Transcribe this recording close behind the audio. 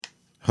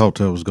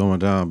Hotel was going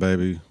down,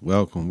 baby.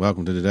 Welcome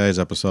to today's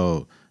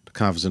episode, the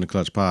Confidence in the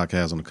Clutch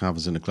podcast on the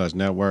Confidence in the Clutch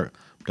network.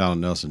 Donald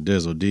Nelson,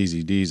 Dizzle,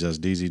 DZ, Deezos,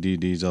 DZD,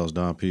 Deezos,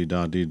 Don P,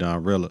 Don D,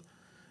 Don Rilla,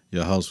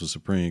 your host with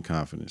supreme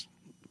confidence.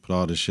 Put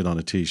all this shit on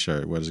a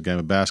t-shirt, whether it's a game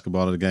of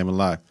basketball or the game of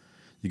life.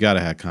 You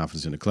gotta have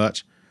confidence in the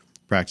clutch.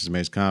 Practice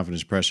makes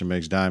confidence, pressure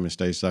makes diamonds,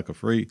 stay sucker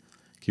free.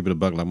 Keep it a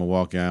buck like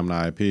Milwaukee, I am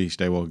the IP.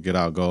 Stay woke, get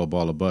out, gold,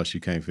 ball, or bust.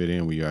 You can't fit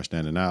in when you are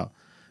standing out.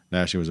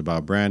 Last year was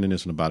about branding,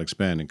 this one about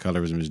expanding.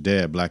 Colorism is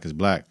dead, black is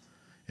black.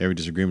 Every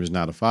disagreement is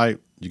not a fight.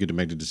 You get to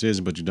make the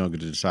decision, but you don't get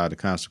to decide the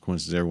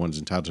consequences. Everyone's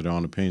entitled to their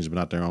own opinions, but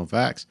not their own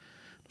facts.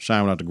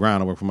 Shine without the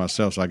ground. I work for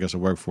myself, so I guess I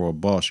work for a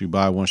boss. You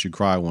buy once, you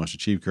cry once. The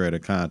chief creator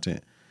of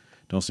content.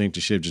 Don't sink the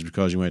ship just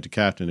because you ain't the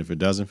captain. If it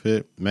doesn't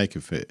fit, make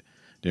it fit.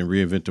 Then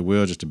reinvent the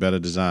wheel just to better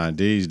design.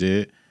 D's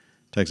did.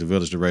 Takes a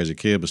village to raise a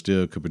kid, but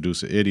still could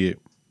produce an idiot.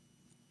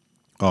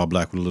 All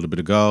black with a little bit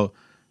of gold.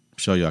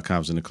 Show y'all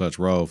confidence in the clutch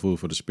roll. Food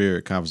for the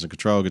spirit. Confidence and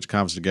control. Get your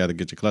confidence together.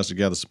 Get your clutch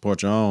together.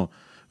 Support your own.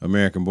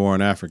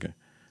 American-born African.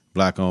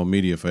 Black-owned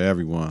media for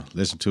everyone.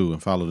 Listen to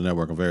and follow the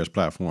network on various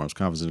platforms.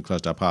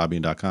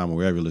 ConfidenceInTheClutch.podbean.com or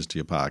wherever you listen to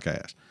your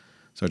podcast.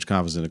 Search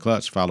Confidence in the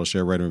Clutch. Follow,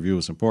 share, rate, and review.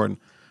 It's important.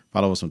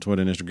 Follow us on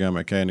Twitter and Instagram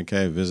at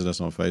KITK. Visit us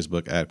on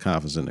Facebook at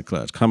Confidence in the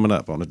Clutch. Coming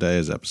up on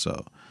today's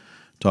episode,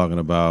 talking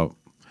about,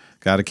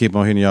 got to keep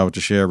on hitting y'all with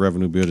the share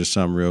revenue bill. Just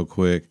something real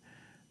quick.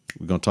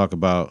 We're going to talk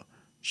about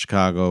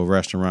Chicago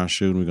restaurant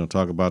shooting. We're going to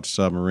talk about the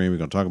submarine. We're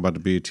going to talk about the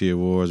BET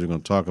Awards. We're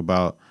going to talk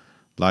about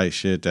light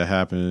shit that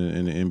happened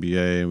in the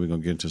NBA, and we're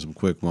going to get into some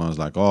quick ones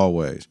like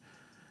always.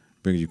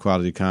 Bringing you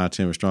quality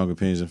content with strong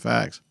opinions and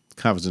facts.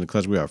 Confidence in the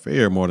Clutch. We are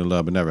fear more than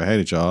love, but never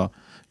hated y'all.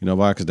 You know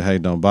why? Because the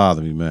hate don't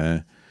bother me,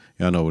 man.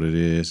 Y'all know what it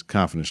is.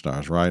 Confidence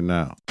starts right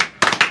now.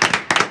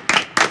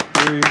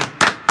 3,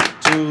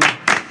 2,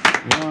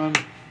 1.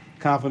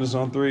 Confidence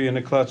on 3, in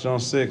the clutch on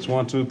 6.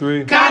 1, 2,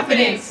 3.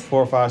 Confidence.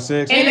 4, 5,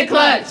 6. In the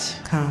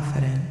clutch.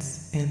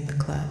 Confidence in the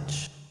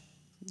clutch.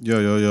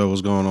 Yo,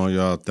 what's going on,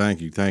 y'all? Thank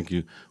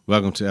you.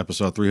 Welcome to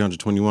episode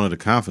 321 of the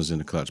Confidence in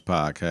the Clutch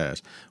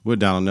podcast with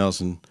Donald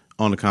Nelson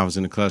on the Confidence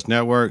in the Clutch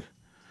network.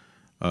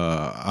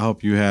 I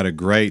hope you had a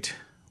great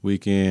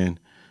weekend.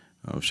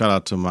 Shout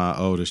out to my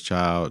oldest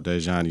child,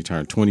 Dejan. He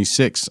turned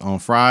 26 on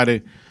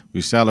Friday.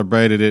 We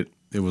celebrated it.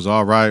 It was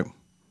all right. It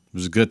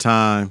was a good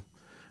time.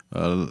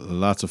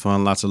 Lots of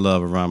fun, lots of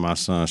love around my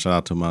son. Shout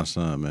out to my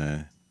son,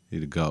 man. He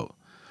the GOAT. All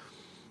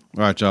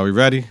right, y'all, we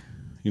ready?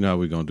 You know how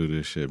we gonna do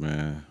this shit,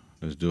 man.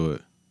 Let's do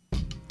it.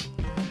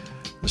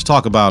 Let's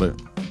talk about it.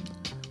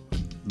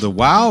 The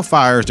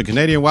wildfires, the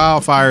Canadian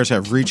wildfires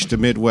have reached the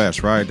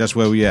Midwest, right? That's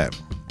where we at.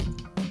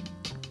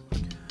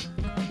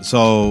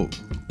 So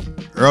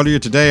earlier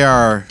today,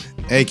 our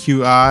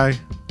AQI,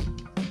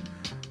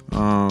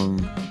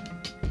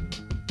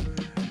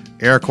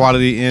 air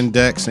quality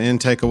index,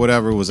 intake or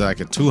whatever, was like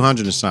at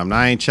 200 or something.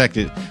 I ain't checked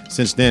it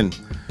since then.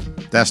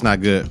 That's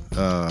not good.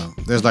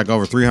 There's like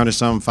over 300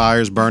 something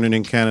fires burning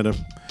in Canada.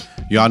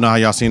 Y'all know how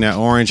y'all seen that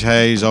orange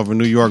haze over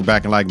New York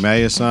back in like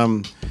May or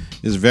something?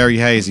 It's very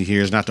hazy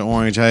here. It's not the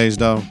orange haze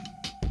though.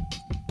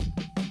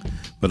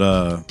 But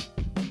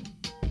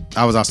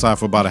I was outside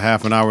for about a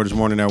half an hour this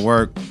morning at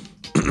work.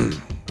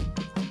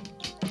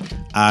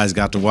 Eyes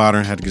got the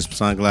water, had to get some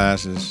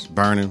sunglasses,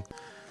 burning.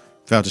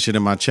 Felt the shit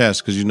in my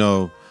chest because, you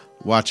know,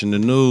 watching the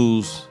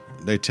news,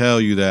 they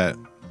tell you that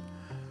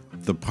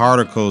the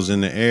particles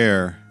in the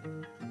air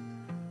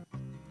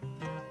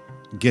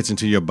gets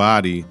into your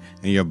body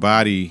and your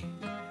body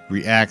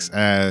reacts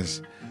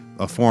as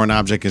a foreign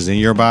object is in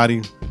your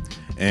body.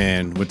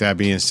 And with that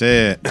being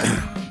said,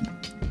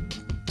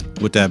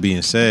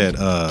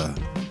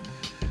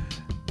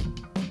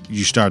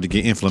 you start to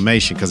get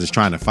inflammation because it's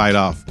trying to fight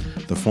off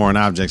the foreign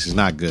objects. Is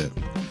not good.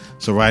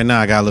 So right now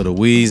I got a little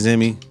wheeze in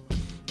me,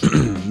 a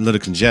little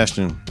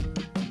congestion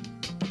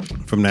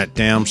from that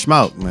damn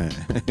smoke, man.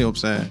 You know what I'm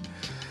saying?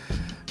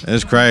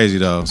 It's crazy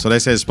though. So they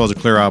say it's supposed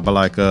to clear out by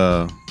like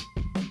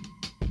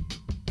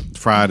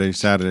Friday,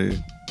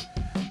 Saturday,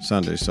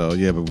 Sunday. So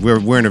yeah, but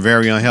we're in a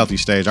very unhealthy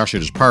stage. Our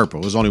shit is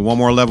purple. There's only one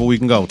more level we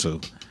can go to.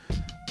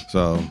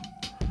 So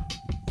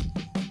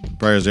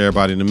prayers to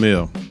everybody in the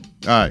mill.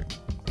 All right,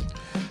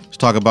 let's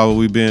talk about what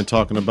we've been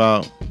talking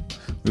about.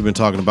 We've been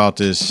talking about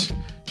this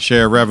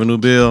share revenue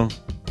bill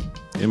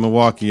in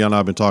Milwaukee. Y'all know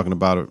I've been talking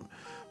about it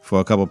for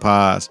a couple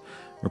pods.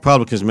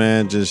 Republicans,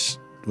 man, just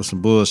with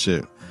some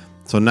bullshit.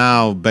 So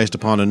now, based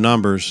upon the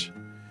numbers,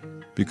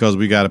 because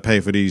we got to pay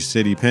for these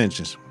city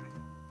pensions,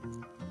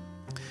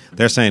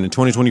 they're saying in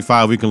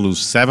 2025 we can lose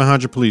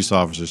 700 police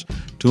officers,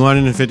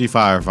 250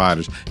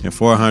 firefighters, and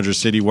 400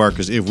 city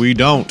workers if we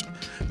don't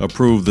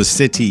approve the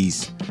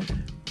city's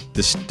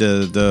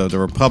the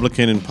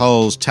Republican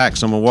imposed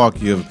tax on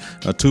Milwaukee of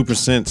a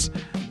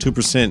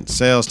 2%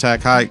 sales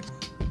tax hike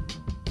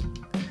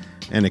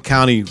and the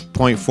county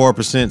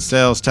 0.4%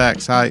 sales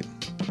tax hike.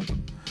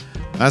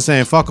 I'm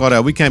saying fuck all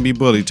that. We can't be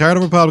bullied. Turn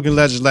the Republican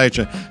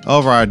legislature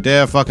over our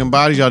dead fucking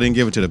bodies. Y'all didn't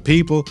give it to the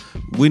people.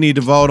 We need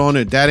to vote on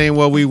it. That ain't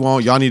what we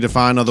want. Y'all need to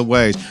find other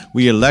ways.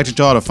 We elected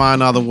y'all to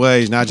find other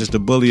ways, not just to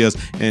bully us.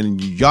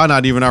 And y'all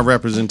not even our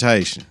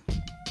representation.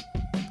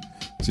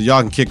 So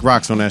y'all can kick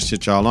rocks on that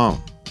shit y'all on.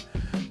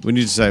 We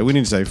need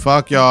to say,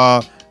 fuck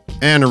y'all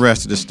and the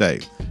rest of the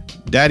state.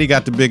 Daddy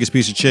got the biggest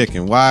piece of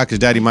chicken. Why? Because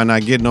daddy might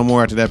not get no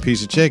more after that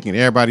piece of chicken.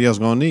 Everybody else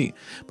gonna need.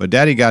 But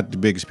daddy got the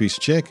biggest piece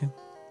of chicken.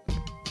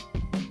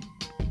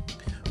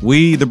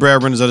 We, the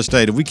breadwinners of the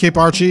state, if we keep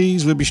our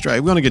cheese, we'll be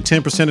straight. We're gonna get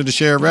 10% of the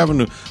share of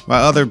revenue,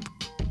 while other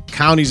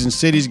counties and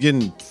cities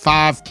getting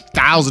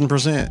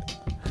 5,000%.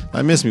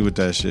 I miss me with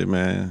that shit,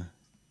 man.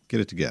 Get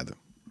it together.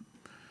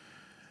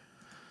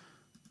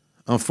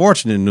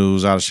 Unfortunate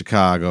news out of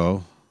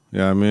Chicago. You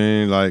know what I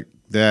mean? Like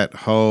that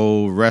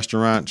whole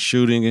restaurant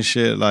shooting and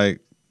shit, like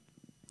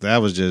that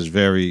was just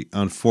very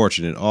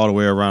unfortunate all the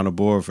way around the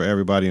board for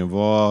everybody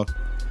involved.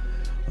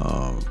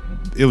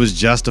 It was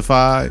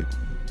justified.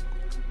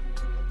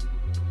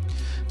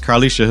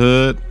 Carlisha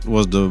Hood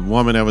was the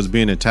woman that was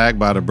being attacked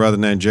by the brother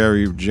named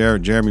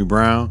Jeremy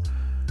Brown.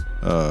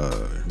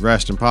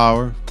 Rest in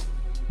power.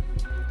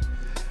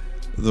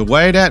 The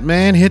way that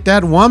man hit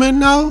that woman,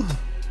 though,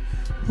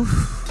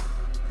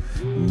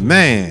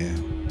 man,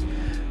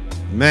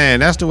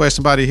 that's the way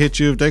somebody hit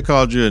you if they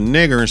called you a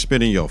nigger and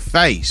spit in your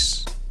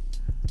face.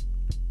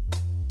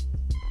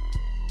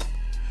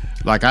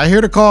 Like, I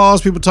hear the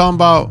calls, people talking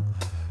about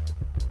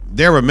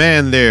there were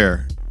men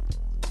there.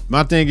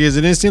 My thing is,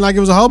 it didn't seem like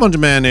it was a whole bunch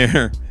of men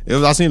there.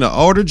 I seen an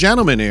older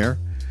gentleman there,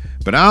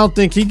 but I don't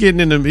think he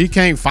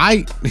can't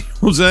fight. You know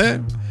what I'm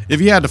saying? If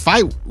he had to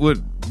fight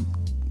with.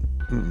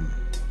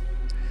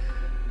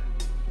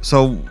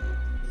 So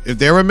if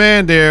there were a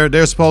man there,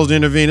 they're supposed to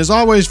intervene. It's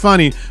always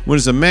funny when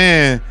it's a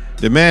man,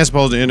 the man's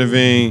supposed to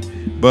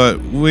intervene,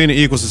 but we're in an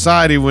equal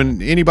society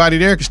when anybody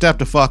there can step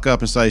the fuck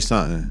up and say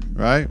something,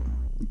 right?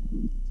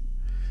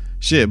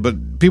 Shit,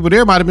 but people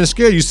there might have been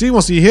scared. You see,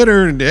 once he hit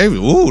her, and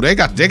they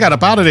got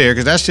up out of there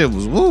because that shit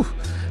was,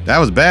 that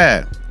was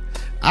bad.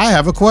 I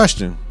have a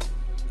question.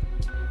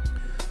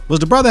 Was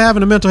the brother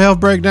having a mental health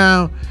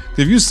breakdown?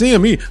 If you see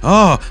him,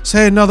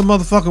 say another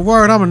motherfucking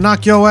word, I'm gonna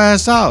knock your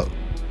ass out.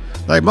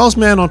 Like, most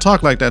men don't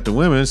talk like that to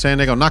women, saying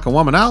they gonna knock a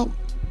woman out.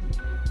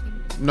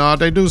 No,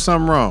 they do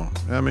something wrong.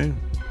 You know what I mean,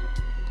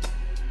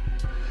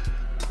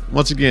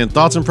 once again,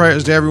 thoughts and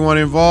prayers to everyone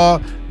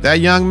involved.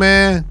 That young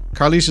man,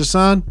 Carlisha's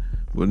son,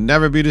 will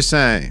never be the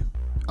same.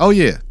 Oh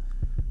yeah.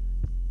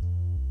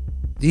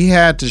 He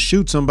had to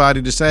shoot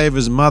somebody to save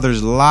his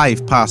mother's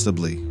life,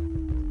 possibly.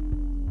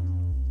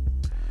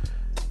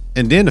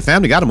 And then the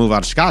family got to move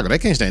out of Chicago. They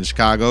can't stay in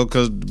Chicago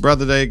because the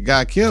brother they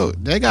got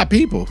killed. They got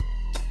people.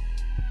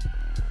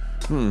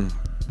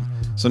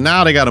 So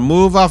now they got to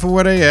move off of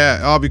where they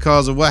at, all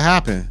because of what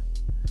happened.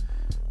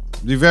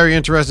 Be very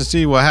interesting to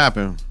see what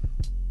happened.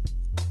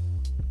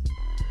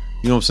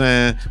 You know what I'm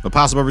saying? But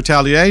possible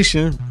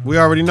retaliation, we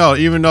already know.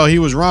 Even though he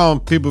was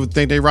wrong, people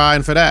think they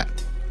riding for that.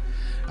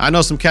 I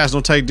know some cats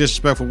don't take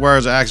disrespectful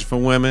words or action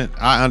from women.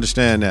 I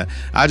understand that.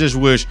 I just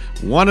wish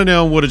one of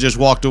them would have just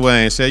walked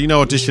away and said, you know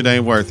what, this shit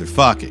ain't worth it.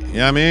 Fuck it. You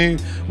know what I mean?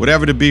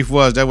 Whatever the beef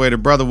was, that way the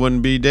brother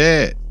wouldn't be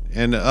dead.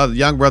 And the other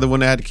young brother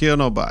wouldn't have had to kill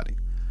nobody.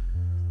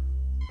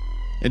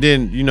 And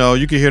then, you know,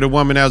 you could hear the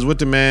woman that was with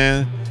the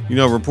man, you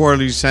know,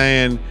 reportedly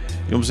saying, you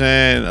know what I'm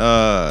saying,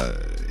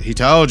 he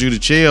told you to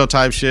chill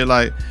type shit.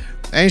 Like,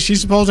 ain't she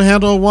supposed to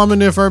handle a woman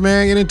if her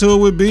man get into it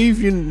with beef?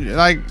 You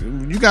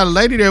got a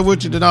lady there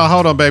with you. Then,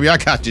 hold on, baby, I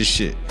got this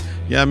shit.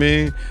 You know what I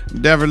mean?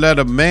 Never let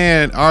a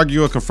man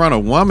argue or confront a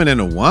woman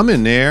and a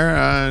woman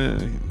there.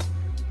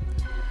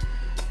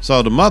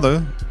 So the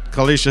mother,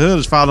 Carlisha Hood,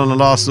 is filing a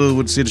lawsuit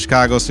with the city of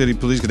Chicago City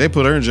Police because they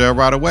put her in jail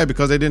right away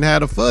because they didn't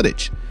have the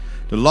footage.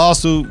 The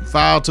lawsuit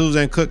filed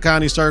Tuesday in Cook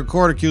County Circuit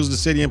Court accuses the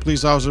city and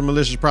police officers of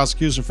malicious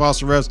prosecution,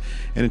 false arrest,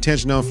 and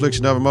intentional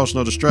infliction of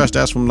emotional distress.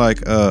 That's from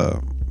MEC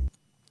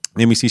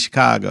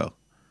Chicago.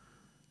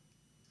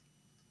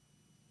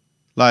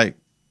 Like,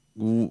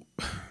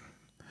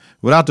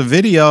 without the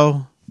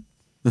video,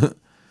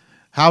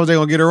 how was they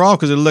gonna get her off?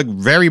 Because it looked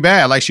very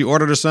bad. Like she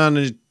ordered her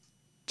son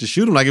to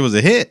shoot him like it was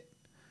a hit.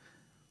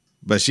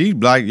 But she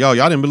like, y'all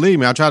didn't believe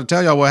me. I tried to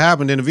tell y'all what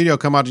happened. Then the video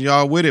come out and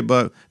y'all with it.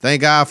 But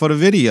thank God for the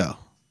video.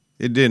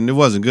 It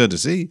wasn't good to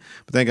see,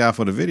 but thank God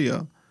for the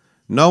video.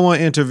 No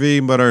one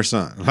intervened but her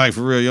son. Like,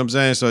 for real, you know what I'm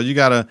saying? So you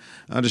gotta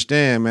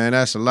understand, man,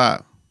 that's a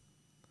lot.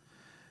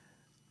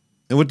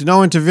 And with the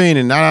no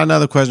intervening, now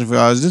another question for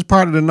y'all. Is this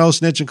part of the no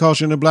snitching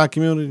culture in the black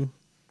community?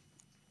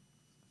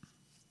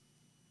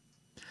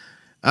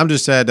 I'm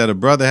just sad that a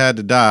brother had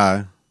to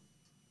die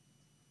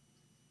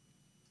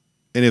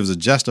and it was a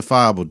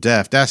justifiable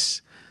death.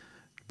 That's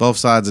both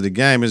sides of the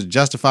game. It's a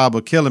justifiable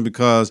killing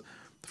because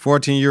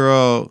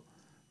 14-year-old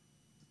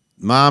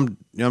mom,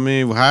 you know what I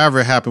mean,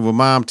 however it happened with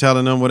mom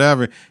telling him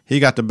whatever,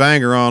 he got the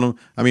banger on him.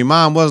 I mean,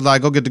 mom was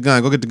like, go get the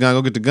gun, go get the gun,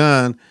 go get the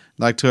gun,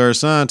 like to her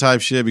son type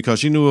shit because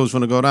she knew it was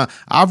going to go down.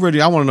 I want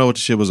to know what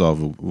the shit was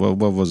over. What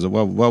was it?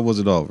 What was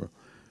it over?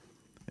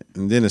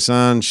 And then the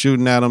son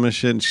shooting at him and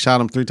shit and shot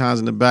him 3 times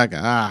in the back.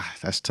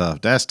 That's tough.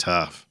 That's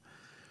tough.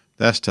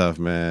 That's tough,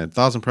 man.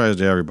 Thoughts and prayers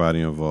to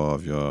everybody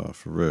involved, y'all,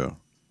 for real.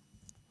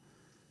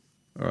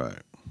 All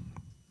right.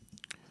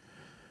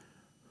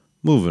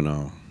 Moving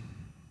on.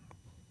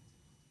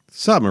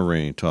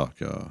 Submarine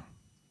talk, y'all.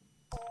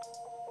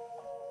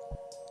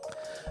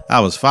 I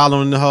was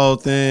following the whole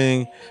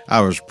thing. I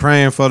was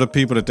praying for the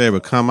people that they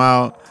would come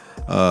out.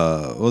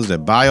 What was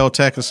that,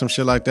 biotech or some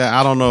shit like that?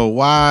 I don't know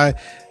why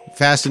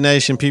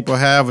fascination people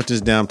have with this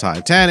damn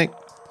Titanic.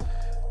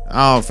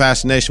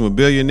 Fascination with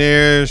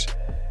billionaires,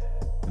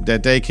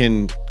 that they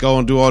can go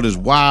and do all this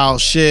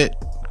wild shit,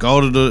 go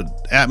to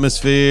the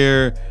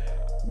atmosphere,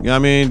 you know what I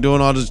mean,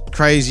 doing all this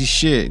crazy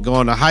shit,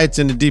 going to heights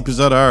in the deepest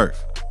of the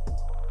earth.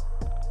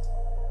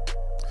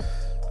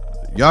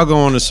 Y'all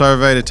going to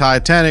survey the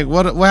Titanic.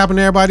 What happened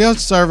to everybody else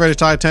to survey the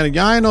Titanic?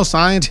 Y'all ain't no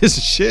scientists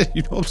and shit,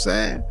 you know what I'm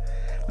saying?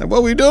 Like,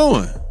 what we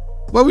doing?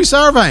 What we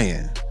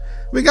surveying?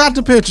 We got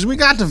the pictures, we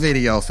got the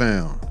video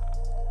film.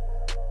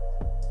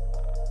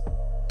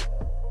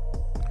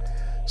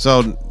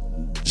 So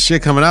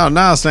shit coming out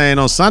now saying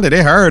on Sunday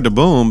they heard the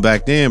boom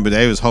back then, but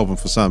they was hoping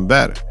for something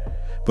better.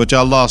 But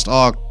y'all lost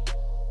all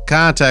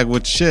contact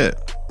with the shit.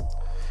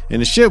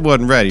 And the shit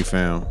wasn't ready,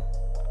 fam.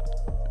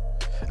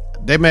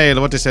 They made,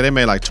 what they said, they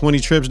made like 20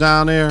 trips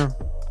down there. You know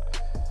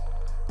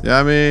what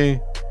I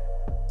mean?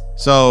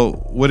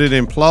 So with it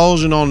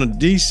implosion on the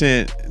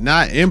descent,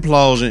 not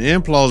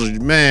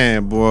implosion,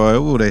 man, boy,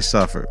 ooh, they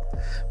suffered.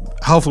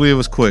 Hopefully it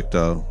was quick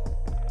though.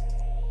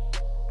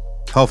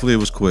 Hopefully it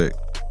was quick.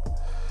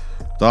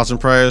 Thoughts and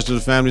prayers to the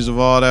families of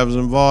all that was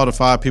involved, the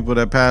 5 people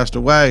that passed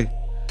away.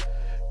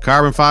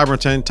 Carbon fiber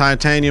and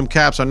titanium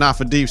caps are not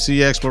for deep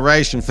sea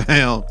exploration,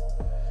 fam.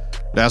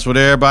 That's what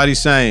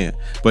everybody's saying.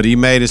 But he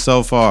made it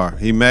so far.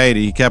 He made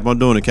it. He kept on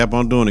doing it, kept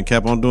on doing it,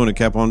 kept on doing it,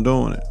 kept on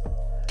doing it.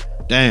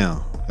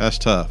 Damn, that's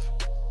tough.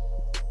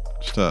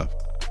 It's tough.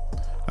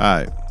 All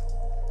right.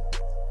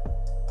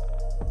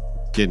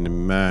 Getting the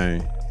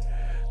man.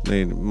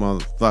 Need a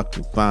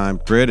motherfucking fine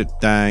pretty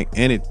thing,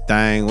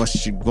 anything. What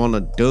she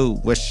gonna do?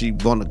 Where she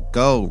gonna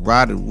go?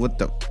 Riding with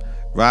the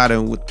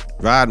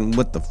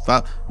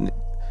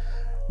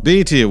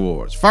BET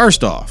Awards.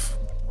 First off,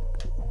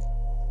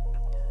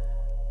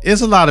 it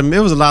was a lot of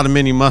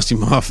mini musty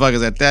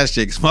motherfuckers at that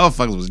shit, because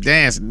motherfuckers was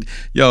dancing.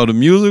 Yo, the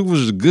music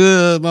was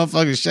good.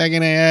 Motherfuckers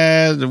shaking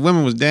their ass. The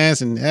women was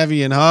dancing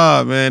heavy and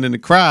hard, man, in the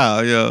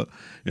crowd, yo.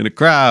 In the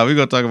crowd. We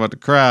gonna talk about the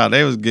crowd.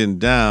 They was getting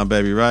down,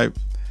 baby, right?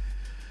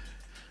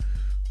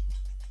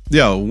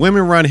 Yo,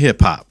 women run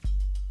hip hop.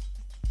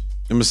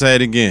 I'm gonna say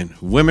it again.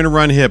 Women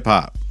run hip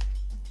hop.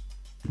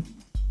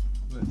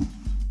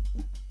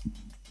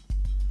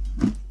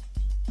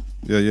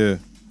 Yeah.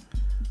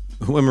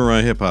 Women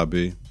run hip hop,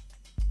 B.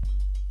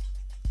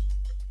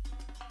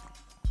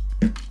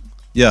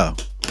 Yeah.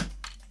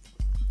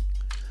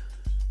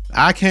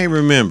 I can't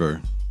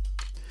remember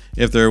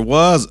if there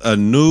was a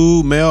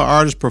new male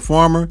artist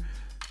performer,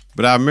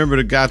 but I remember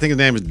the guy, I think his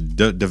name is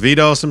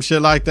DeVito or some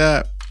shit like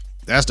that.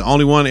 That's the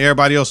only one.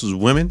 Everybody else was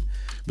women,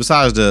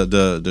 besides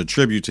the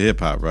tribute to hip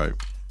hop, right?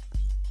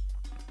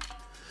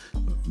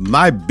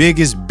 My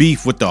biggest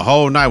beef with the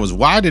whole night was,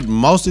 why did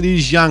most of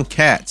these young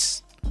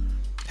cats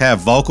have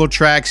vocal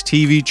tracks,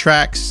 TV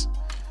tracks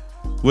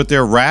with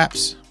their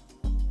raps?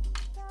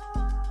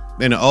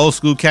 And the old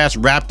school cats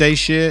rap they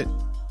shit. I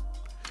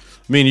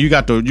mean, you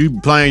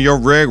playing your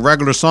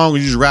regular song,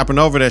 you just rapping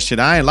over that shit.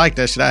 I ain't like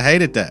that shit. I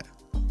hated that.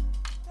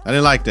 I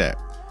didn't like that.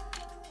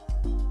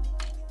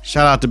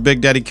 Shout out to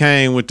Big Daddy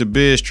Kane with the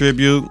Biz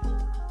tribute.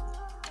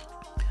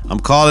 I'm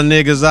calling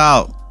niggas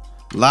out.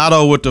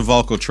 Lotto with the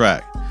vocal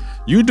track.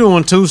 You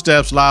doing 2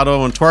 steps,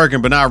 Lotto, and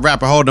twerking, but not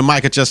rapping, hold the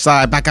mic at your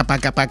side. Back up. Ha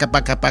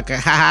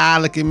ha,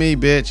 look at me,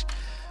 bitch.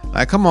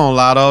 Like, come on,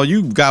 Lotto.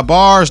 You got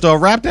bars, though.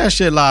 Rap that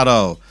shit,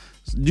 Lotto.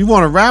 You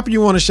want to rap or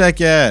you want to shake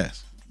your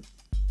ass?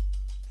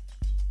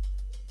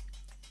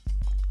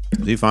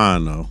 He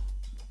fine, though.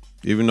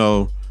 Even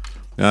though,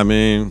 I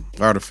mean,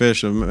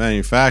 artificial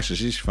manufacture,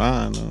 she's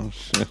fine, though.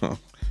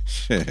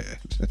 Shit.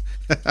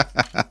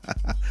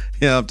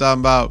 Yeah, I'm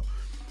talking about.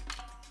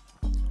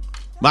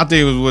 My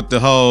thing was with the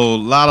whole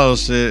Lotto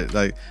shit.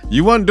 Like,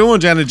 you wasn't doing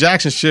Janet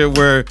Jackson shit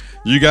where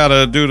you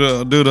gotta do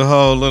the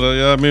whole little, you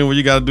know what I mean? Where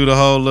you gotta do the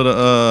whole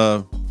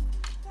little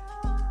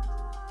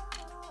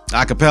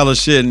acapella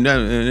shit. And, you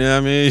know what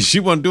I mean? She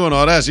wasn't doing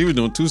all that. She was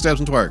doing 2 steps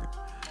and twerking.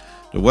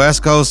 The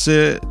West Coast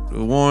shit,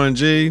 Warren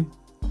G.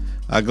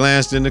 I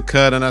glanced in the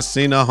cut and I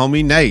seen a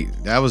homie Nate.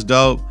 That was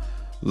dope.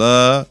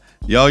 Love.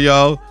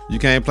 Yo-Yo, you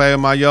can't play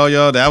with my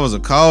yo-yo. That was a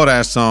cold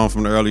ass song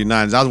from the early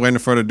 90s. I was waiting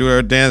for her to do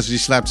her dance. She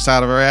slapped the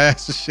side of her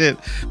ass and shit.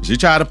 She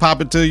tried to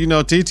pop it too. You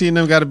know, TT and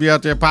them got to be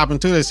out there popping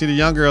too. They see the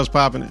young girls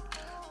popping it.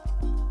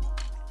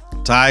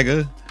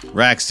 Tiger,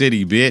 Rack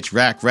City, bitch.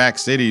 Rack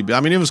City. I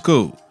mean, it was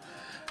cool.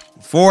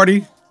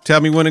 40, Tell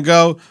Me When to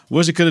Go.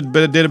 Wish it could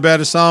have did a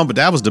better song, but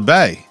that was the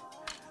Bay.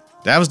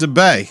 That was the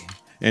Bay.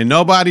 And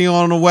nobody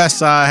on the West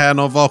Side had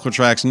no vocal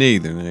tracks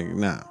neither.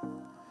 Nah.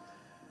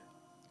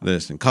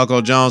 Listen,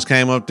 Coco Jones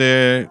came up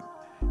there.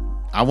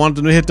 I wanted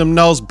them to hit them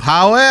notes.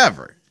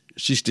 However,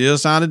 she still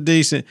sounded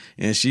decent,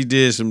 and she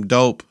did some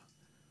dope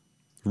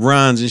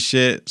runs and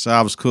shit, so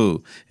I was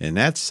cool. And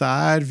that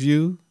side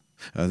view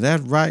of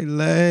that right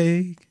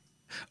leg,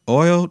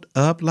 oiled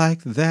up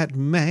like that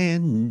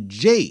man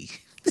G.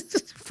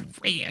 For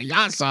real,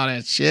 y'all saw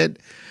that shit.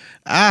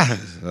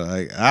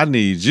 I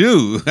need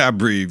you. I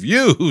breathe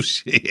you.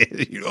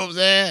 Shit. You know what I'm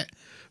saying?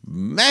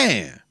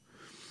 Man.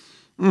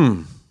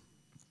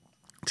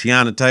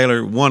 Tiana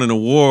Taylor won an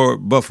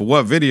award, but for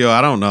what video,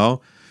 I don't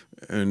know.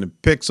 And the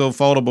Pixel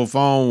foldable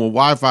phone with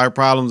Wi-Fi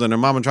problems, and her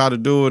mama tried to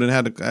do it and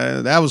had to.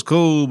 That was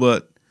cool,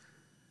 but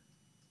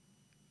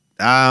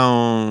I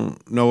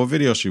don't know what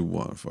video she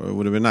won for. It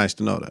would have been nice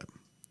to know that.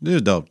 It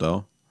is dope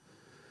though.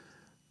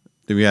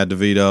 Then we had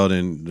DeVito,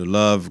 then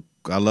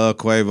I love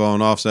Quavo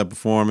and Offset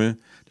performing.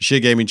 The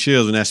shit gave me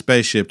chills when that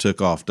spaceship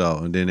took off though,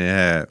 and then it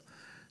had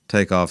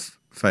Takeoff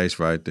face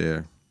right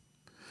there.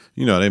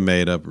 You know, they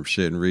made up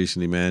shit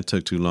recently, man. It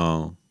took too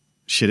long.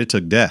 Shit, it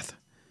took death.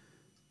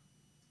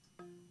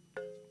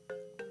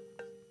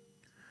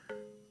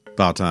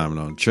 About time,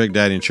 though. Trick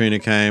Daddy and Trina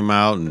came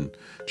out, and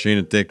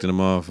Trina thick to the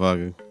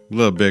motherfucker. A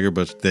little bigger,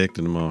 but thick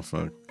to the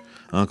motherfucker.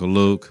 Uncle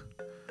Luke.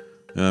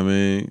 You know what I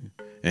mean?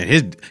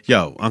 And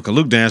Uncle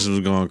Luke dancing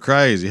was going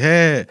crazy.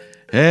 Head,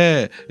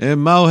 and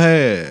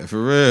Mohead.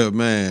 For real,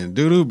 man.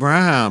 Doo-Doo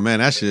Brown. Man,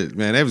 that shit,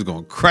 man, they was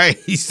going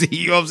crazy.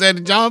 You know what I'm saying?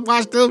 Did y'all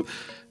watch them?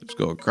 It was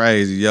going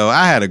crazy, yo.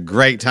 I had a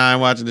great time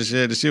watching this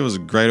shit. This shit was a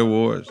great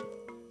awards.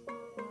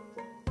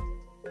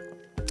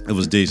 It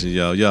was decent,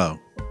 yo.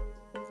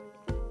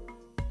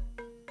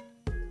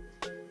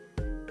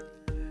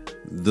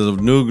 The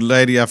new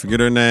lady, I forget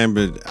her name,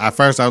 but at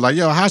first I was like,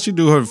 yo, how she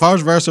do her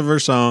first verse of her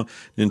song,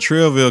 then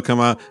Trillville come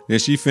out, then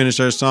she finished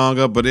her song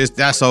up, but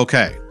that's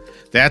okay.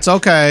 That's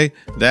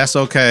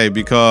okay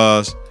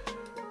because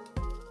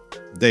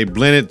they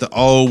blended the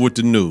old with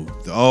the new.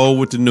 The old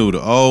with the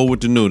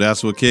new.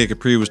 That's what Kid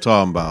Capri was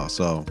talking about.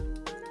 So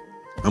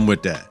I'm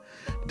with that.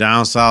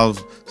 Down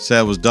South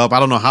set was dope. I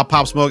don't know how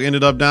Pop Smoke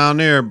ended up down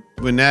there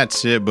in that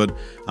shit, but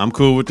I'm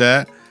cool with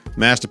that.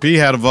 Master P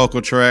had a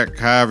vocal track.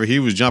 However, he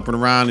was jumping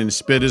around and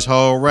spit his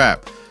whole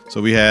rap. So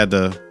we had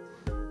the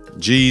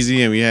Jeezy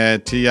and we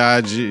had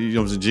T.I.G. You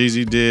know what I'm saying?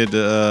 Jeezy did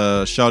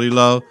the Shawty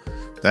Low.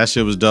 That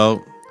shit was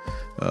dope.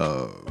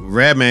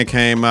 Redman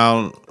came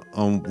out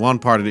on one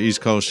part of the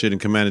East Coast shit and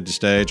commanded the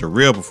stage, a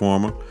real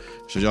performer.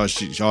 So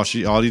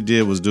all he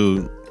did was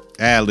do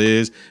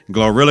ad-libs.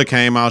 Glorilla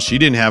came out. She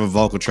didn't have a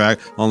vocal track,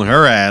 only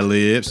her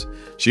ad-libs.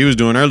 She was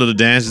doing her little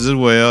dances as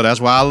well.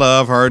 That's why I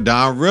love her,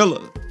 Don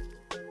Rilla.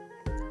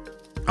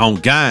 On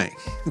gang.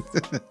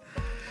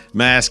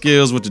 Mad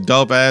Skills with the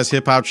dope-ass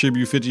hip-hop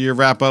tribute 50-year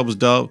wrap-up was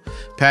dope.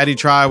 Patty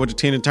tried with the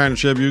Tina Turner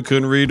tribute,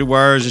 couldn't read the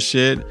words and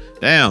shit.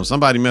 Damn,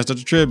 somebody messed up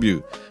the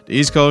tribute. The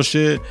East Coast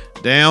shit,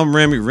 damn,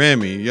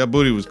 Remy, your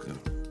booty was...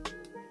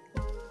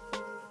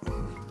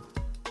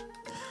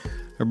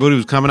 Her booty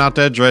was coming out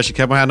that dress. She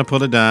kept on having to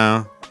pull it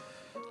down.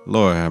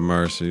 Lord have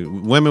mercy.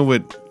 Women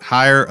with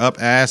higher up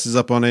asses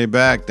up on their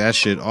back, that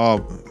shit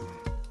all...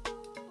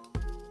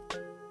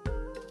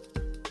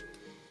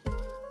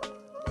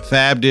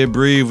 Fab did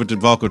Breathe with the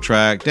vocal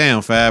track.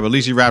 Damn, Fab. At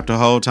least he rapped the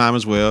whole time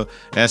as well.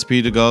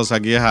 SP the Ghost, I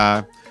Get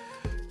High.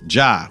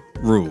 Ja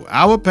Rule.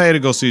 I would pay to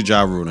go see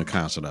Ja Rule in a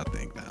concert, I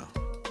think, now.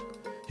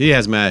 He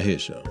has mad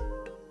hits, yo.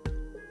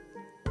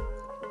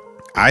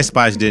 Ice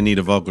Spice didn't need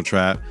a vocal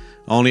track.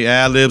 Only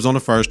ad-libs on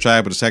the first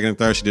track, but the second and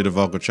third she did a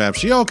vocal track.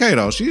 She okay,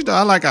 though.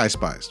 I like Ice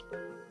Spice.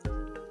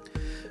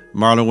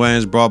 Marlon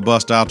Wayans brought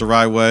Busta out the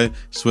right way.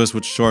 Swiss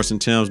with the shorts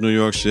and Tim's New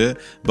York shit.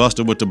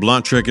 Busta with the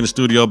blunt trick in the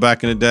studio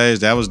back in the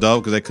days. That was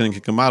dope because they couldn't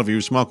kick him out if he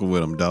was smoking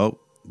with him.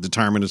 Dope.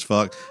 Determined as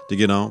fuck to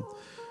get on.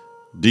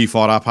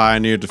 Default, I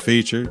pioneered the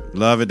feature.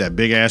 Love it. That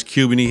big ass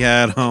Cuban he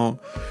had on.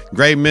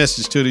 Great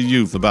message to the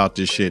youth about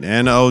this shit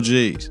and the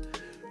OGs.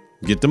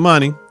 Get the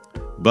money.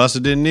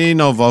 Busta didn't need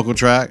no vocal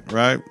track,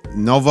 right?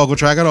 No vocal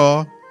track at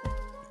all.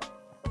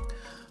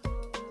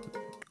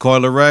 Coi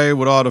Leray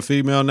with all the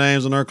female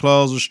names on her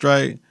clothes was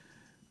straight.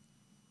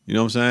 You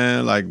know what I'm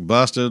saying? Like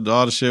Busta,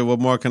 all the shit. What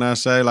more can I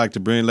say? Like to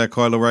let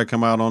Coi Leray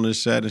come out on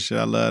this set and shit.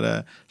 I love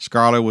that.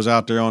 Scarlett was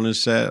out there on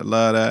this set. I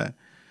love that.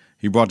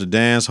 He brought the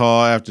dance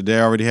hall after they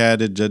already had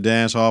the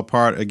dance hall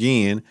part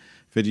again.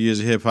 50 years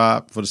of hip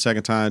hop for the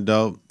second time.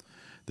 Dope.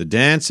 The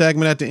dance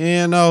segment at the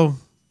end though,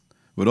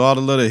 with all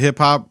the little hip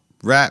hop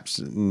raps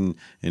and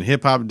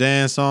hip hop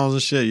dance songs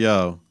and shit,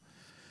 yo,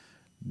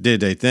 did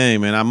they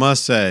thing, man. I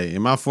must say,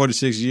 in my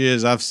 46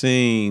 years, I've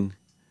seen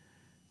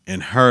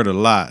and heard a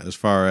lot as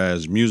far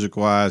as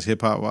music-wise,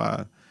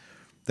 hip-hop-wise.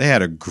 They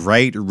had a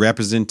great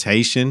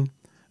representation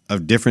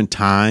of different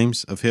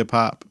times of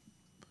hip-hop,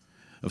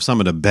 of some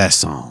of the best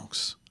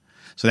songs.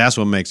 So that's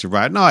what makes it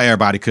right. No,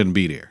 everybody couldn't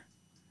be there.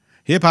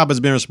 Hip-hop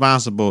has been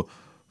responsible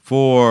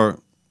for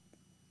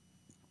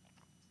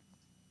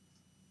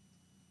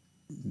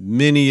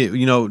many,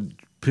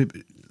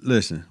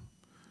 listen,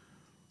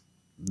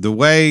 the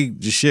way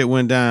the shit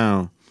went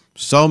down,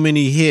 so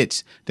many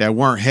hits that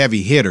weren't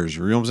heavy hitters.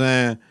 You know what I'm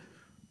saying?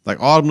 Like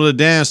all them little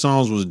dance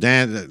songs was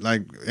dance,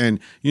 like, and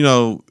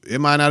it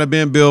might not have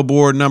been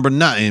Billboard number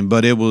nothing,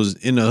 but it was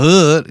in the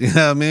hood. You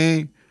know what I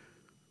mean?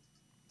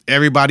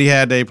 Everybody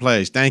had their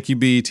place. Thank you,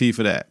 BET,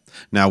 for that.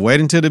 Now,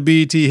 wait until the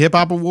BET Hip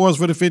Hop Awards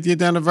for the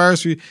 50th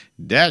anniversary.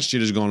 That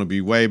shit is going to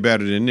be way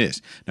better than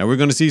this. Now, we're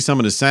going to see some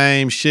of the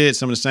same shit,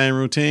 some of the same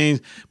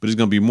routines, but there's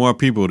going to be more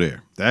people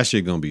there. That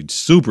shit going to be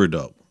super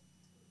dope.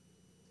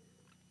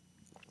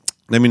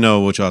 Let me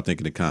know what y'all think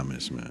in the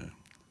comments, man.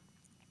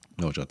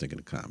 Know what y'all think in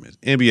the comments.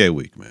 NBA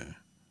week, man.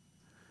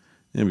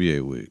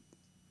 NBA week.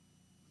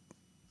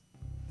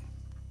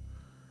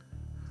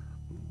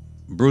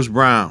 Bruce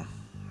Brown,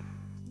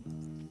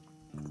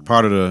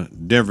 part of the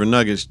Denver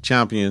Nuggets,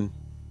 champion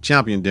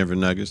Denver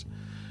Nuggets,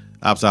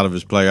 opts out of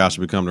his player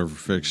option, becoming a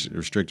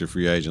restricted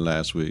free agent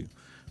last week.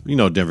 You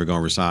know Denver going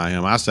to resign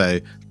him. I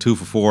say 2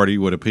 for $40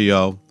 with a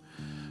PO.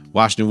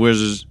 Washington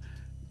Wizards,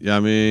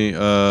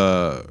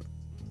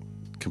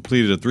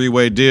 completed a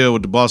 3-way deal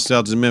with the Boston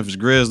Celtics and Memphis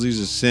Grizzlies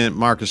and sent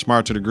Marcus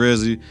Smart to the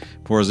Grizzlies,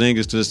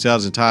 Porzingis to the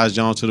Celtics, and Tyus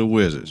Jones to the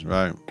Wizards,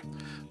 right?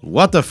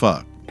 What the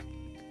fuck?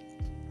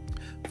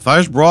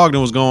 First,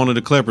 Brogdon was going to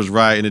the Clippers,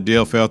 right, and the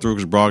deal fell through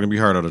because Brogdon be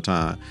hurt all the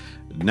time.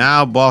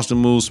 Now, Boston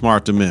moves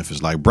Smart to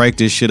Memphis. Like, break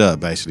this shit up,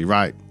 basically,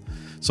 right?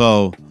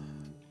 So,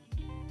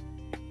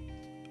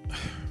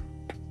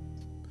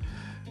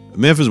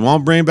 Memphis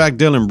won't bring back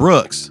Dylan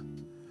Brooks.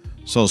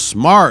 So,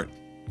 Smart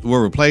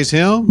will replace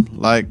him?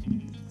 Like,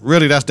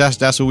 really, that's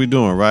what we're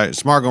doing, right?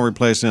 Smart going to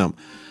replace him.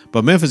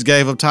 But Memphis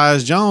gave up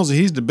Tyus Jones, and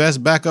he's the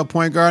best backup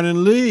point guard in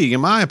the league, in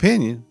my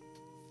opinion.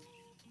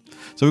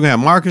 So we're going to have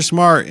Marcus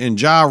Smart and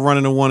Ja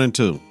running the 1 and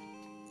 2.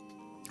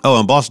 Oh,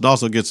 and Boston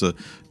also gets a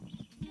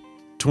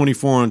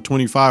 24 and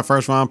 25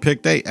 first round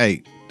pick.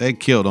 They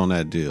killed on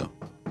that deal.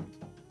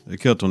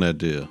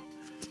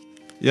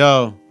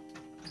 Yo.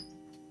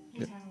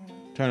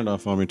 Turn it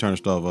off for me. Turn the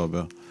stove off,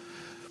 Bill.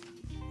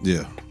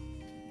 Yeah.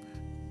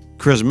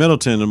 Chris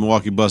Middleton, the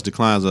Milwaukee Bucks,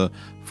 declines a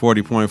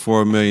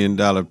 $40.4 million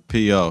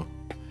PO.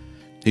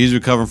 He's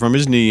recovering from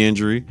his knee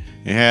injury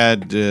and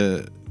had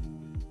to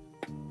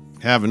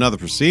have another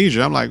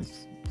procedure. I'm like,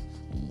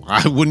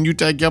 why wouldn't you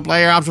take your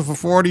player option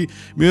for $40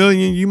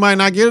 million? You might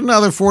not get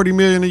another $40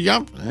 million to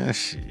jump.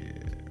 Shit.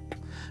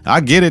 I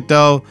get it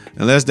though,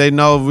 unless they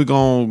know we're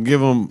gonna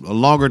give them a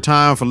longer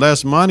time for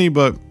less money.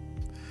 But so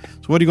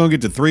what are you gonna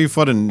get to 3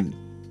 for the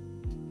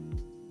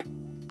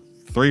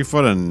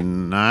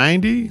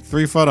 90,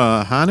 3 for the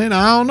 100?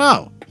 I don't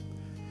know.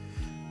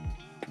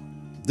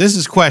 This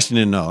is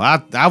questioning though.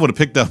 I would have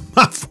picked up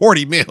my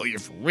 $40 million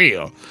for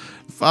real.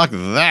 Fuck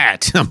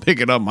that. I'm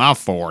picking up my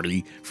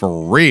 40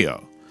 for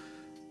real.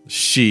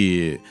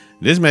 Shit.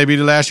 This may be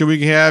the last year we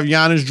can have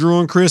Giannis, Drew,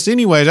 and Chris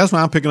anyway. That's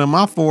why I'm picking up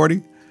my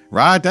 40.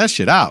 Ride that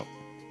shit out.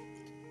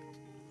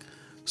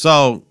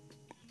 So,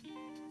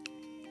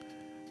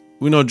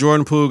 we know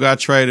Jordan Poole got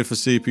traded for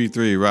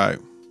CP3, right?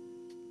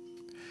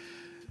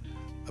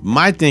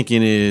 My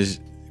thinking is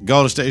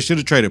Golden State should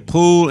have traded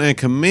Poole and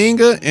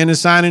Kuminga in the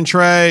signing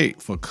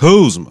trade for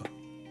Kuzma.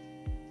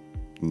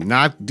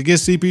 Not to get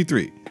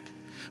CP3.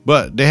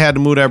 But they had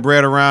to move that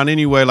bread around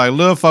anyway. Like,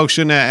 little folks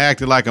shouldn't have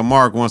acted like a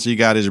mark once he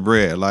got his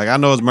bread. Like, I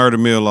know it's murder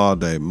mill all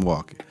day,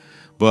 Milwaukee.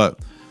 But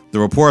the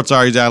reports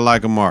are he's acting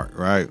like a mark,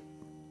 right?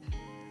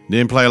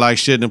 Didn't play like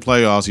shit in the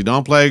playoffs. He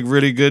don't play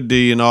really good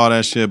D and all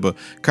that shit. But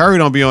Curry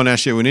don't be on that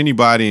shit with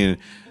anybody. And,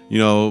 you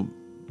know,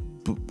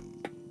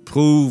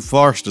 Poole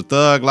forced the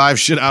thug life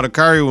shit out of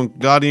Curry when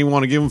God didn't even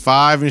want to give him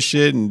 5 and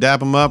shit and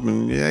dap him up.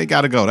 And, yeah, he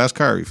got to go. That's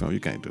Curry, fam. You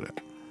can't do that.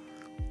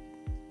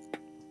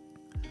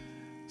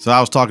 So I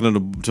was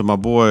talking to my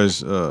boys,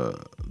 the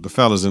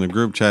fellas in the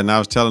group chat, and I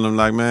was telling them,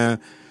 like, man,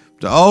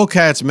 the old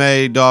cats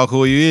made dog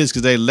who he is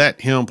because they let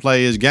him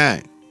play his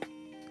game.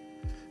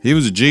 He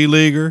was a G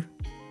leaguer.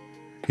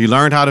 He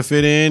learned how to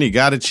fit in. He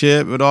got a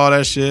chip with all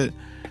that shit.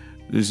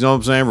 You know what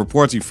I'm saying?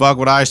 Reports he fucked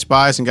with Ice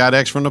Spice and got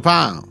X from the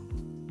pound.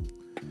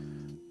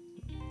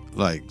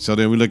 Like, so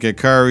then we look at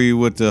Curry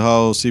with the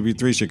whole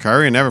CP3 shit.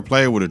 Curry never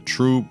played with a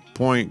true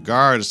point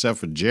guard except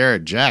for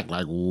Jared Jack,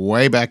 like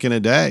way back in the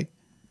day.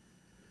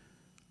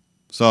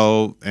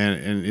 So,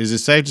 and is it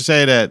safe to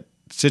say that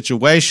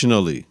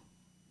situationally,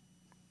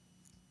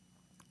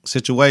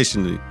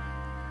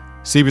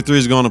 CP3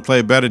 is going to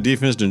play better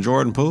defense than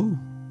Jordan Poole?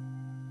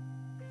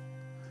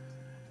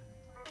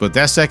 But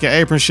that second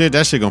apron shit,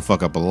 that shit going to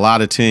fuck up a lot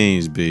of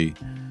teams, B.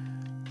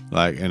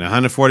 Like, and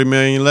 $140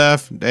 million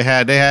left, they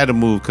had to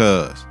move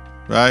Cuz,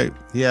 right?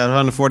 He had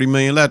 $140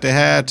 million left, they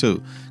had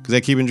to, because they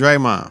keeping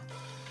Draymond.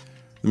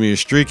 I mean, a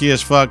streaky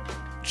as fuck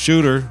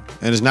shooter,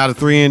 and it's not a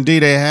 3-and-D,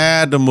 they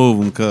had to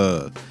move him,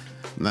 cuz.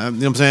 You know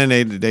what I'm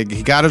saying?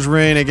 He got his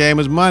ring, they gave him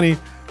his money.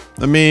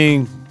 I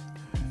mean,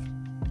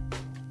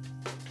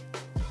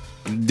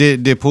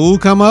 did Poole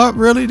come up,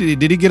 really?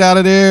 Did he get out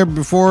of there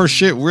before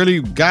shit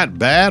really got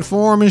bad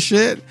for him and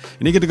shit?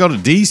 And he get to go to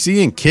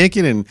DC and kick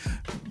it,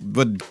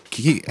 but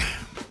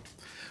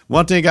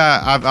one thing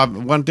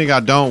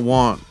I don't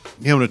want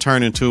him to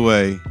turn into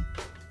a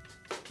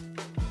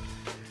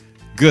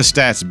good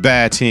stats,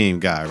 bad team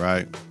guy,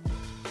 right?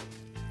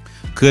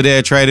 Could they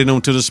have traded him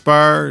to the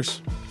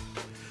Spurs?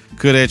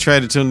 Could they have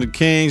traded him to the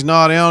Kings?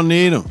 No, they don't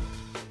need him.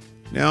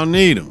 They don't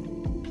need him.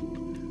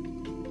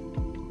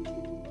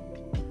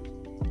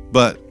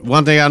 But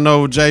one thing I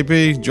know with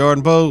JP,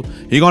 Jordan Poole,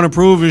 he going to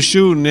improve his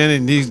shooting,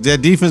 and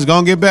that defense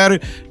going to get better.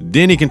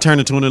 Then he can turn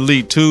into an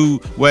elite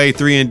 2-way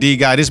 3-and-D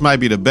guy. This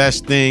might be the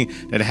best thing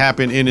that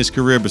happened in his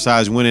career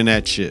besides winning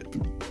that chip.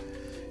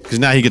 Because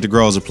now he get to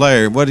grow as a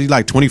player. What, he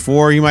like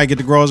 24? He might get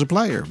to grow as a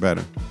player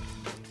better.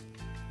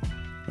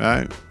 All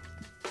right?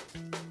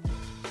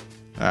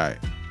 All right.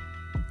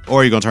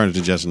 Or he going to turn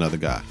into just another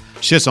guy.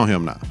 Shit's on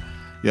him now.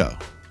 Yo.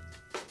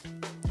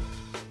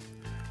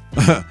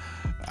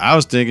 I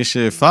was thinking,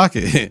 shit, fuck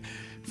it.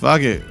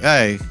 Fuck it.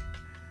 Hey,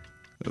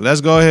 let's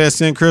go ahead and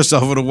send Chris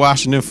over to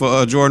Washington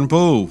for Jordan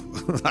Poole.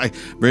 Like,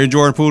 bring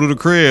Jordan Poole to the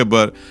crib.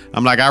 But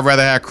I'm like, I'd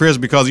rather have Chris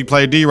because he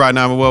played D right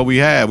now than what we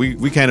have.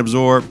 We can't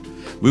absorb.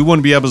 We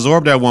wouldn't be able to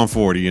absorb that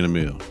 140 in the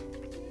mill.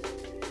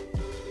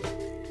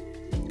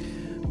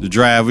 The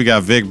draft, we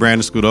got Vic,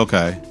 Brandon Scoot,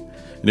 okay.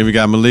 And then we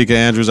got Malika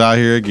Andrews out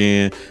here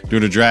again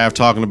during the draft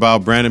talking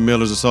about Brandon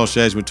Miller's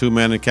association with 2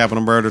 men in the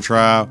capital murder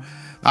trial.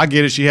 I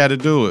get it. She had to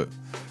do it.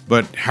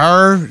 But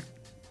her,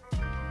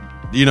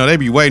 you know, they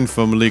be waiting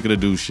for Malika to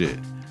do shit.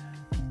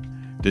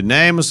 The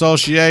name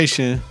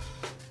association,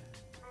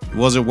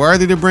 was it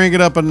worthy to bring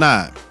it up or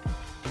not?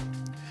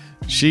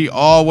 She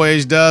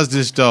always does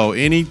this though.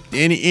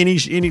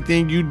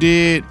 Anything you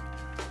did,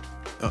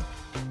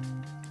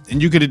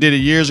 and you could have did it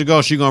years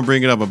ago, she gonna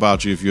bring it up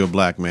about you if you're a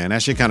black man.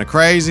 That shit kind of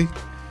crazy.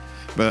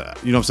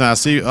 But, you know what I'm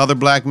saying? I see other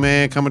black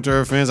men coming to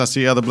her defense. I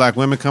see other black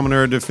women coming to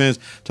her defense,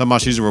 talking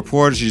about she's a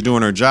reporter, she's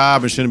doing her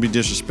job and shouldn't be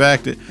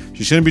disrespected.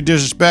 She shouldn't be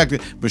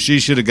disrespected, but she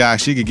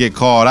could get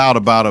called out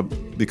about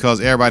it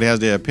because everybody has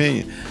their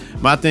opinion.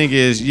 My thing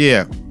is,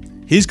 yeah,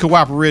 he's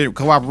cooperating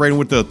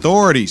with the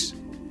authorities.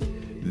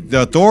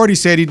 The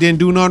authorities said he didn't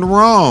do nothing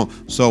wrong.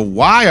 So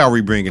why are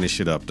we bringing this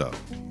shit up, though?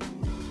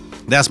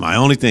 That's my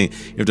only thing.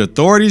 If the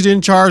authorities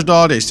didn't charge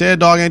dog, they said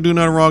dog ain't do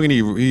nothing wrong, and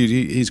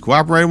he's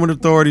cooperating with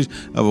authorities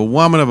of a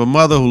woman, of a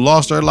mother who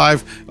lost her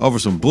life over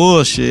some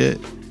bullshit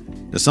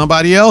that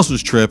somebody else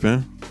was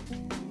tripping.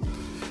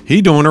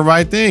 He doing the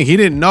right thing. He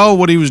didn't know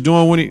what he was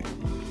doing when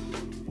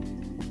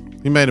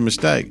he made a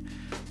mistake.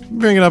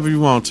 Bring it up if you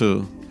want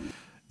to.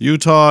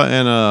 Utah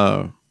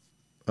and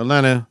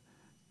Atlanta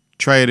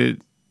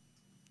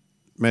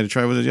made a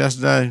trade, was it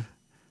yesterday?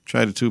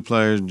 Traded 2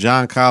 players,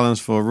 John Collins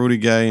for Rudy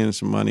Gay and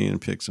some money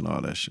and picks and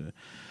all that shit.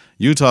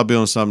 Utah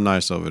building something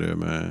nice over there,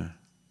 man.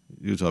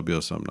 Utah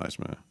building something nice,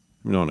 man.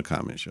 Let me know in the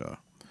comments, y'all.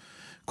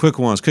 Quick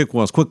ones.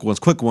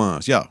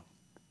 Yo.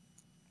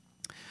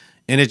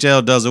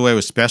 NHL does away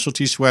with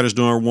specialty sweaters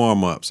during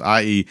warm-ups,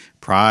 i.e.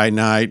 Pride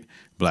Night,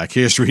 Black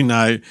History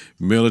Night,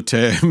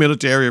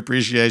 Military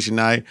Appreciation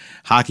Night,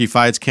 Hockey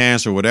Fights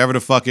Cancer, whatever the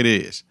fuck it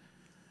is.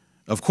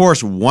 Of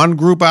course, one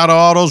group out of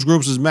all those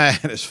groups is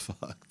mad as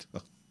fuck.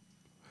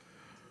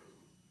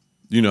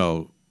 You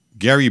know,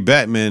 Gary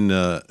Bettman,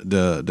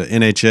 the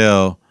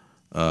NHL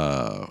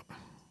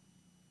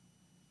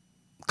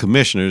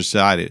commissioner,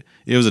 decided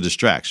it was a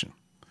distraction.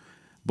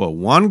 But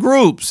one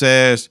group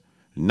says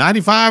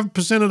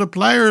 95% of the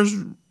players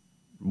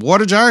wore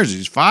the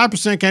jerseys.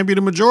 5% can't be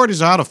the majority,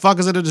 so how the fuck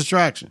is it a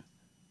distraction?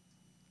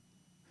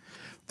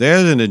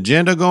 There's an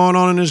agenda going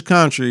on in this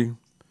country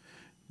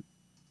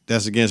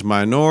that's against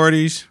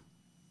minorities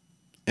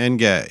and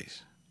gays.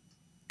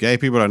 Gay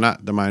people are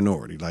not the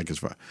minority. Like, it's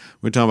fine.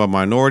 We're talking about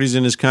minorities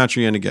in this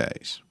country and the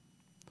gays.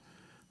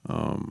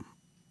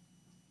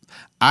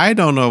 I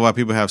don't know why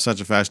people have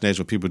such a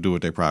fascination with people do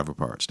with their private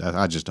parts.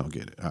 I just don't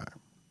get it. All right.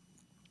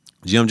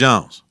 Jim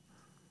Jones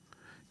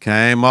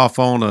came off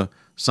on a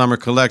summer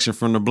collection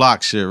from the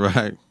block shit,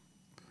 right?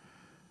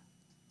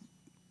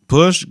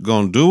 Push,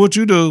 gonna do what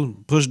you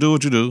do. Push, do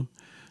what you do.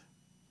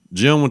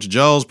 Jim went to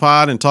Joe's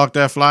pod and talked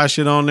that fly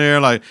shit on there.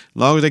 Like, as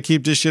long as they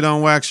keep this shit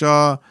on wax,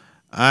 y'all,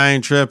 I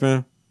ain't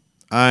tripping.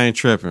 I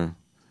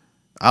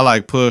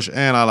like Push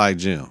and I like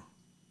Jim.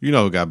 You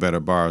know who got better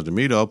bars than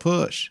me, though?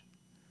 Push.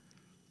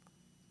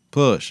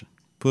 But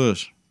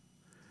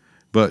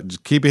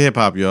just keep it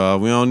hip-hop, y'all.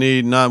 We don't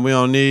need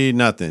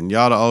nothing.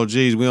 Y'all the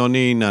OGs, we don't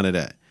need none of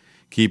that.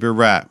 Keep it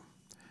rap.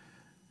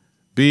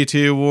 BET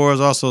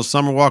Awards, also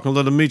Summer Walker and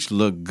Little Meech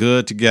look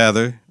good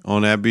together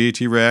on that BET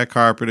red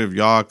carpet. If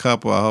y'all a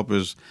couple, I hope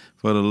it's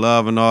for the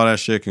love and all that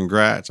shit.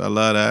 Congrats. I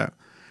love that.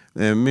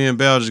 And me and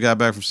Bell just got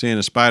back from seeing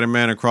the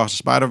Spider-Man Across the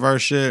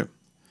Spider-Verse shit.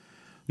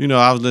 You know,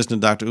 I was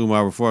listening to Dr.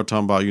 Umar before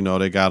talking about, you know,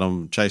 they got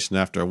him chasing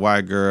after a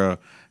white girl.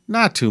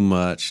 Not too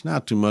much.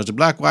 The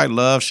black-white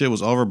love shit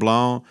was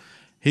overblown.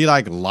 He,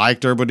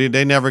 liked her, but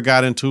they never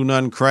got into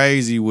nothing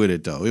crazy with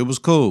it, though. It was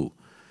cool.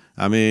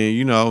 I mean,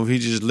 you know, he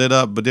just lit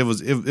up, but it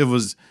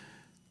was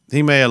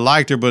he may have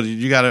liked her, but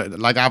you got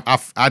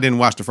to, I didn't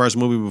watch the first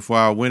movie before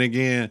I went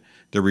again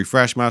to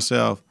refresh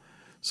myself.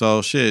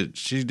 So, shit,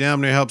 she damn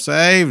near helped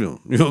save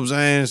them. You know what I'm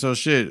saying? So,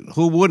 shit,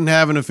 who wouldn't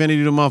have an affinity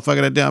to the motherfucker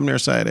that damn near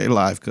saved their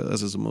life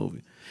because it's a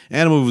movie?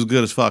 And the movie was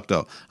good as fuck,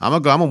 though.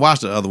 I'm going to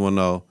watch the other one,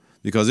 though,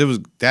 because it was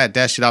that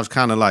shit I was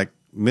kind of,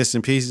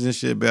 missing pieces and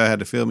shit. Bell had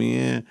to fill me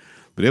in.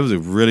 But it was a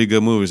really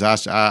good movie. So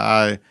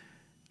I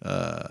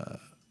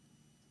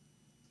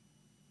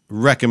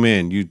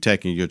recommend you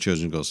taking your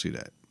children to go see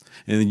that.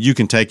 And you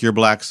can take your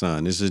black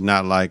son. This is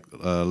not like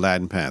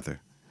Latin Panther.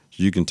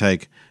 You can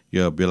take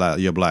your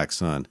black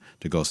son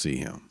to go see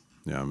him.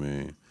 You know what I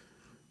mean?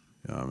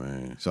 You know what I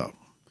mean? So,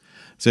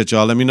 that's it,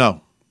 y'all. Let me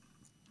know.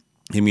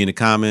 Hit me in the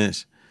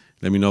comments.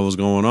 Let me know what's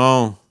going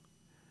on.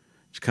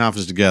 Get your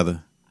confidence together.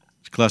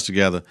 Get your clutch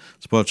together.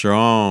 Support your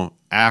own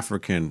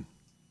African,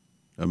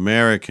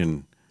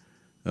 American,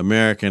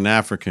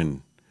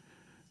 African,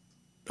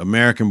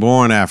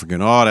 American-born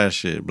African, all that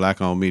shit.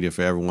 Black-owned media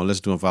for everyone.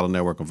 Listen to and follow the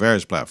network on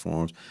various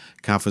platforms.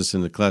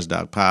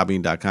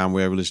 ConfidenceInTheClutch.podbean.com,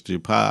 wherever you listen to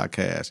your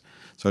podcast.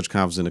 Search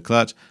Confidence in the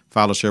Clutch.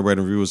 Follow, share, rate,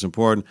 and review is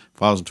important.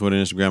 Follow us on Twitter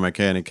and Instagram at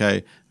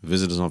KITK.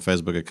 Visit us on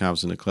Facebook at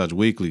Confidence in the Clutch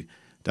Weekly.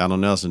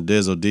 Donald Nelson,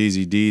 Dizzle,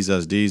 DZ,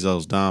 Deezos,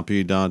 Deezos, Don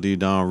P, Don D,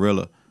 Don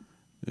Rilla.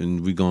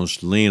 And we going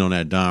to lean on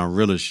that Don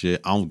Rilla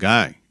shit on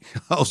gang.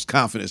 Host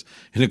Confidence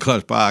in the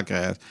Clutch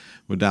podcast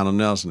with Donald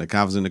Nelson. The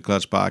Confidence in the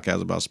Clutch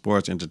podcast about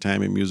sports,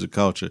 entertainment, music,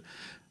 culture,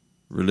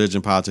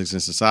 religion, politics,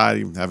 and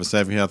society. Have a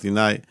safe and healthy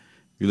night.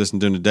 If you listen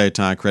during the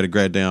daytime, create a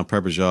great day on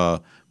purpose,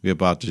 y'all. We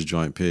about this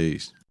joint.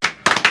 Peace.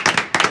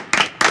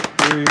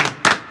 3,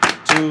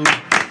 2,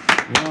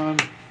 1.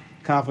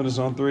 Confidence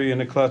on 3, in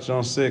the clutch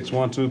on 6.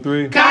 1, 2,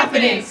 3.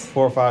 Confidence.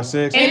 4, 5,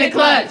 6. In the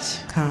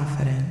clutch.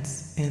 Confidence.